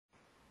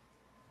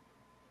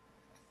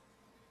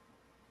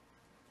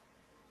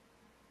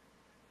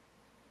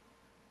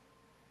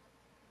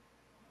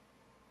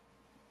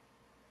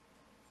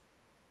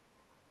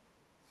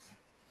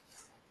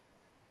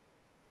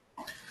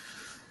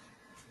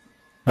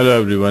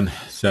Hello everyone,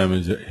 Sam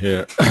is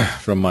here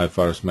from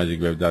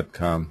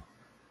myforestmagicweb.com.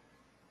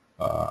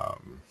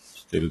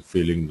 Still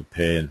feeling the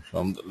pain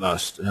from the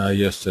last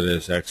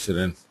yesterday's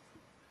accident.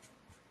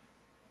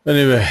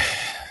 Anyway,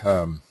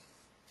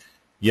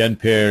 yen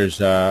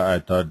pairs. I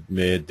thought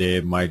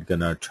they might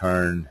gonna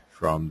turn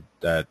from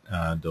that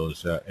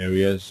those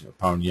areas,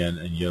 pound yen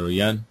and euro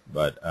yen,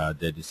 but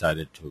they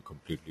decided to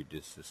completely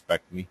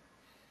disrespect me,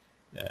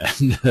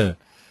 and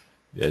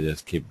they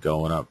just keep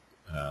going up.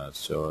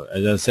 So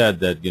as I said,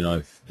 that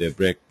if they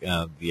break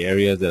the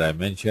areas that I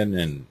mentioned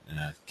and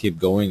keep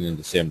going in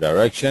the same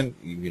direction,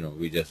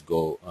 we just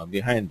go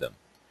behind them.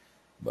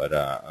 But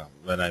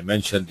when I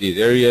mentioned these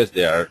areas,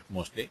 they are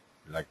mostly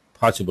like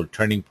possible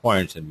turning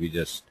points, and we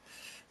just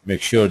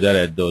make sure that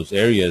at those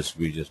areas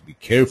we just be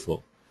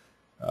careful.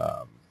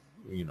 Um,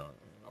 you know,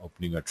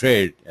 Opening a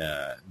trade,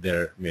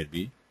 there may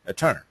be a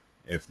turn.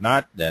 If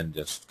not, then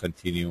just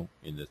continue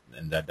in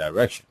that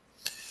direction.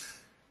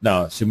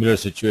 Now, similar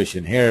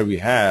situation here we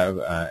have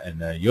in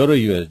the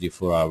EUR-USD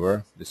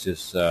 4-hour. This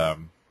is a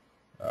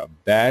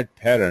bad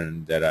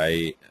pattern that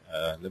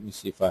let me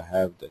see if I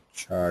have the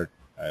chart.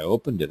 I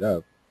opened it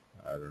up.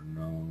 I don't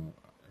know.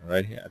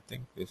 Right here, I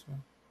think this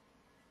one.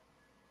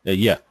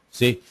 Yeah.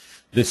 See,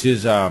 this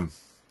is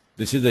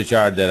the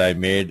chart that I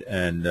made,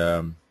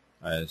 and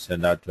I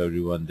sent out to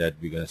everyone that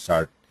we're gonna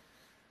start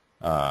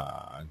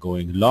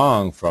going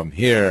long from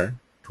here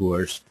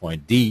towards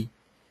point D.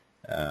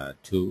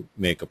 To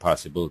make a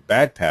possible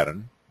bad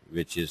pattern,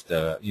 which is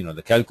the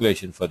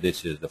calculation for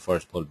this is the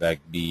first pullback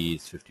B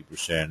is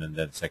 50%, and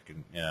then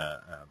second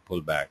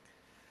pullback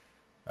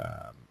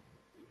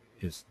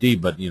is D.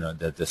 But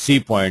the C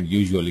point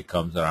usually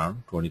comes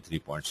around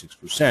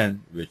 23.6%,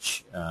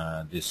 which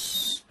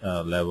this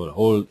level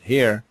hold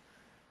here,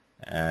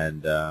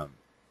 and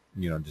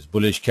this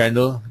bullish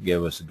candle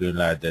gave us a green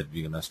light that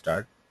we're gonna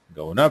start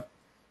going up.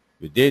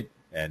 We did,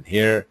 and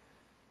here.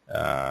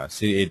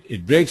 See,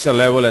 it breaks a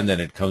level and then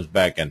it comes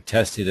back and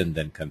tests it and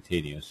then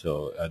continues.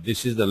 So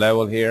this is the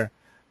level here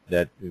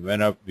that we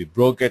went up, we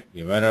broke it,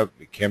 we went up,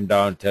 we came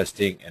down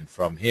testing, and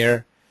from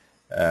here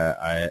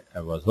I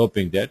was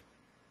hoping that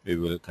we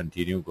will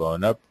continue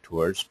going up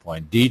towards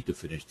point D to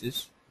finish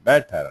this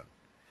bad pattern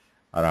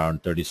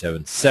around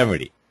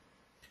 3770.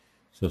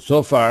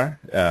 So far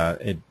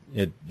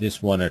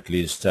this one at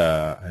least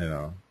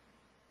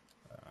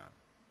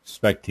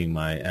expecting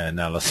my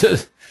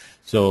analysis.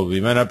 So we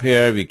went up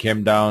here, we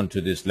came down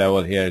to this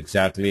level here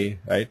exactly,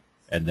 right?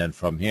 And then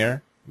from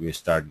here, we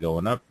start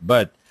going up.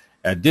 But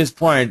at this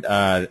point,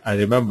 I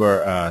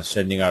remember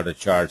sending out a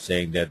chart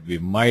saying that we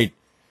might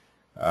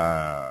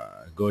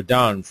go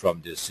down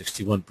from this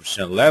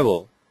 61%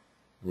 level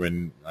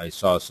when I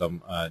saw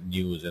some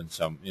news and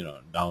some,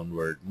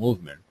 downward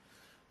movement.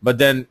 But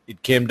then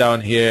it came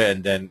down here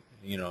and then,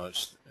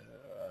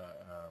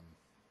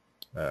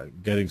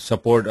 getting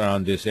support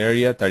around this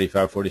area,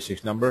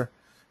 3546 number.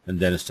 And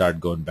then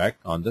start going back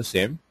on the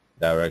same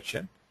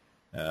direction,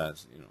 to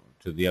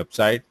the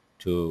upside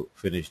to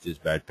finish this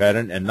bad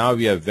pattern. And now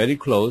we are very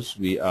close.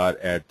 We are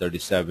at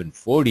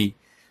 3740,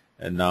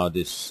 and now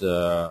this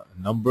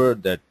number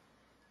that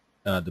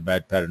the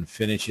bad pattern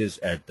finishes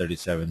at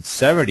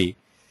 3770.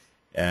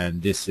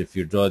 And this, if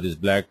you draw this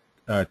black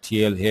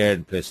TL here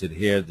and place it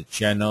here, the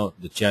channel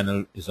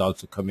is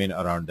also coming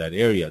around that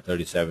area,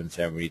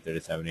 3770,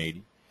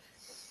 3780.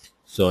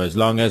 So as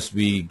long as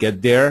we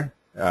get there,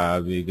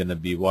 we're going to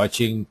be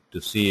watching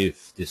to see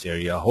if this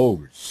area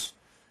holds.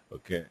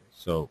 Okay,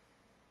 so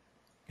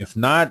if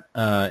not,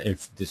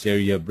 if this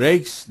area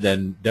breaks,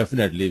 then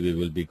definitely we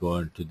will be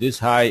going to this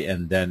high,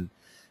 and then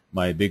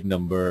my big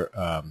number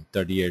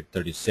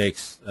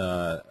 3836,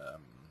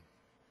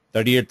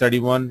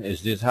 3831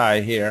 is this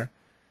high here,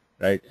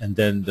 right? And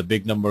then the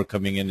big number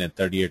coming in at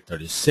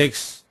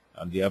 3836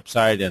 on the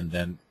upside, and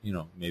then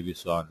maybe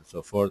so on and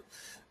so forth.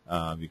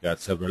 We got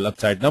several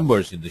upside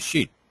numbers in the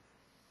sheet.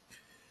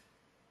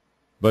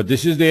 But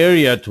this is the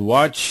area to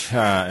watch.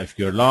 If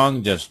you're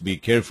long, just be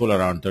careful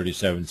around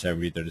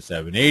 3770,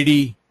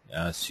 3780.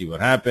 See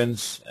what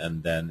happens.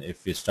 And then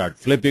if we start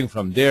flipping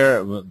from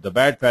there, the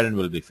bad pattern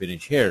will be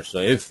finished here. So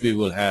if we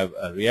will have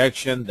a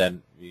reaction,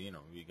 then we're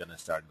going to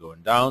start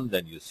going down.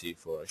 Then you see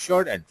for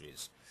short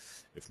entries.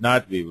 If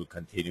not, we will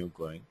continue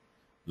going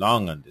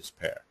long on this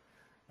pair.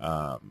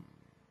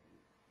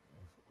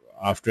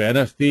 After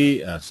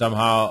NFP,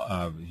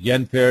 somehow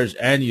yen pairs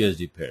and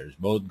USD pairs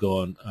both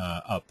going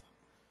up.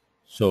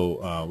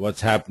 So what's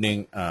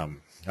happening?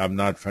 I'm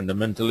not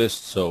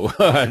fundamentalist, so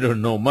I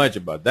don't know much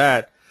about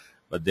that,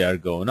 but they are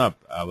going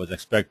up. I was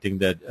expecting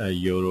that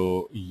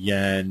euro,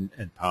 yen,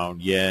 and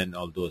pound yen,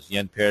 all those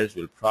yen pairs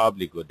will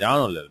probably go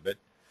down a little bit,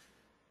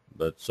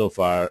 but so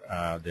far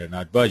they're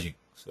not budging.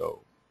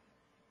 So,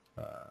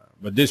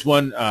 but this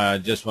one,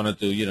 just wanted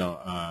to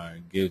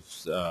give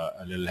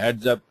a little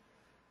heads up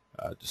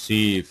to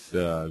see if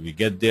we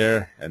get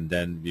there, and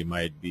then we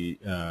might be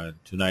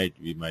tonight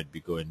we might be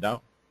going down.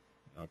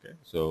 Okay,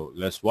 so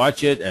let's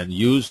watch it and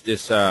use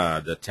this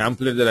the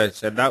template that I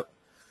sent out.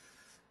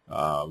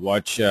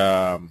 Watch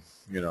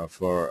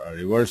for a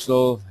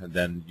reversal, and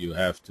then you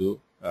have to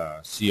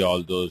see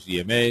all those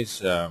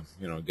EMAs,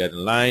 get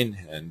in line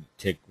and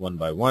take one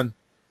by one,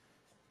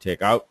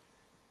 take out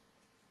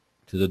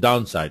to the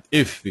downside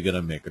if we're going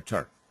to make a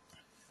turn.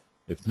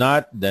 If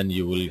not, then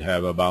you will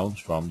have a bounce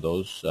from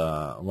those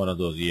one of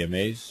those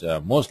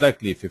EMAs, most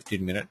likely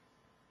 15-minute,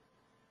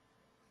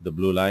 the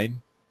blue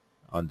line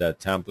on that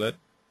template.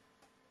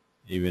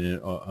 Even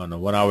on a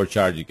 1 hour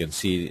chart, you can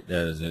see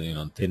there's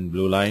a thin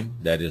blue line.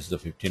 That is the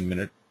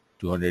 15-minute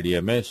 200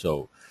 EMA.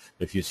 So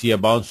if you see a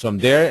bounce from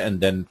there, and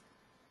then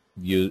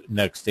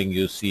next thing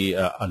you see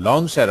a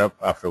long setup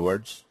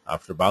afterwards,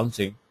 after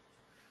bouncing,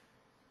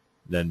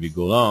 then we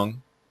go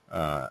long.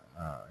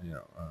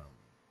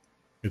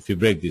 If we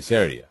break this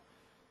area.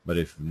 But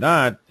if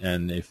not,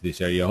 and if this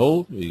area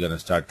holds, we're going to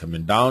start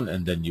coming down,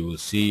 and then you will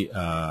see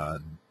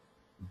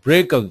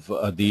break of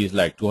these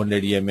like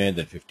 200 EMA,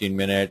 then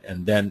 15-minute,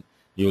 and then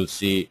you will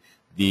see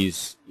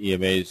these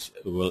EMAs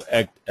will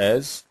act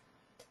as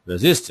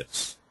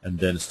resistance, and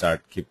then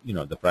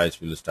the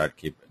price will start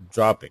keep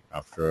dropping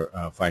after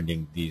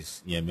finding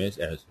these EMAs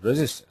as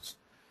resistance.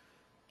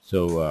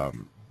 So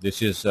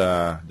this is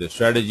the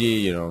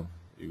strategy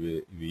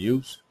we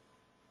use,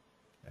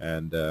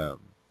 and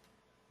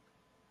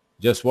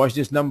just watch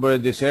this number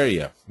in this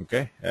area,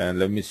 okay? And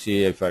let me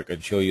see if I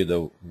can show you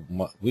the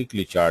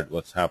weekly chart,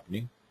 what's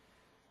happening.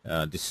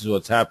 This is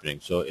what's happening.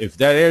 So if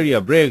that area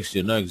breaks,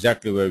 you know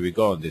exactly where we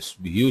go on this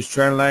huge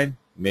trend line.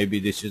 Maybe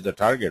this is the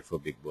target for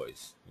big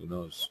boys. Who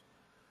knows?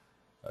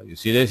 You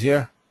see this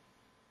here?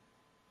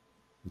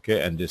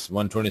 Okay, and this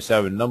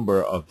 127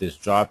 number of this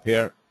drop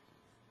here,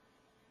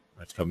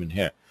 that's coming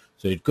here.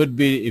 So it could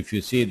be, if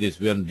you see this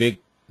one big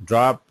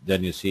drop,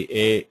 then you see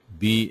A,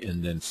 B,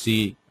 and then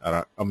C.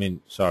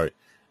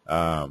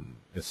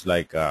 It's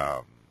like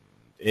A,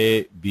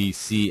 B,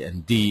 C,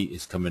 and D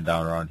is coming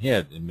down around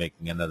here and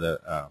making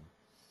another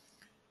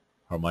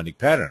harmonic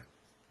pattern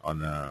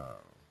on a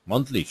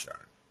monthly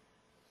chart.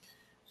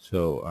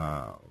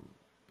 So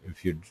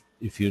if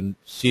you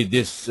see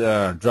this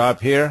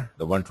drop here,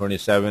 the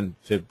 127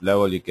 fib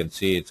level, you can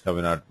see it's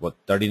coming out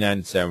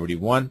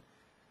 39.71.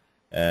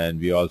 And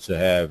we also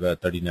have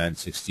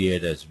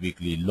 39.68 as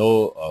weekly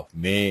low of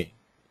May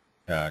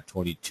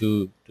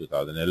 22,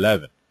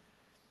 2011.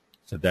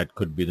 So that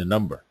could be the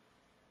number.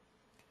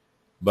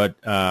 But,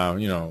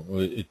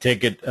 we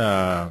take it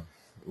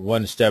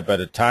one step at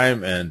a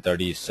time, and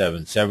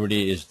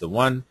 37.70 is the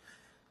one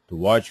to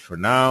watch for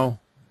now.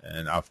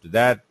 And after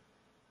that,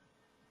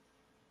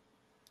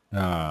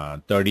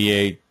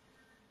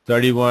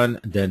 38.31,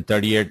 then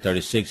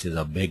 38.36 is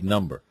a big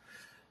number.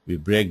 We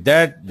break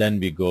that, then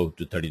we go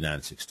to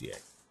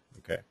 39.68.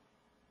 Okay,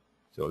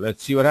 so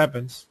let's see what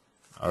happens.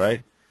 All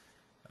right.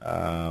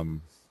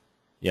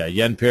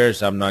 Yen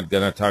pairs, I'm not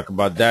gonna talk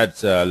about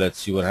that. Let's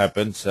see what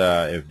happens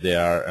if they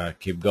are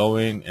keep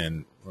going,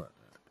 and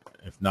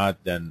if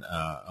not, then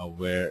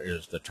where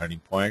is the turning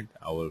point?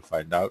 I will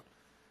find out,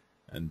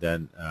 and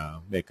then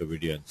make a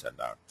video and send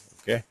out.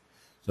 Okay.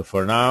 So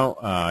for now,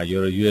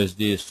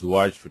 EUR-USD is to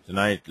watch for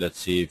tonight. Let's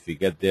see if we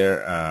get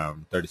there,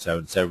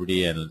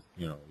 37.70, and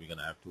we're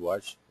gonna have to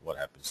watch what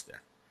happens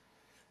there.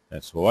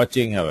 Thanks for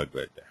watching. Have a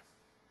great day.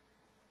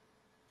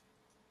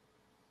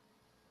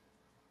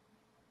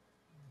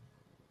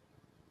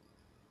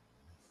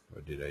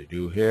 What did I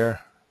do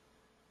here?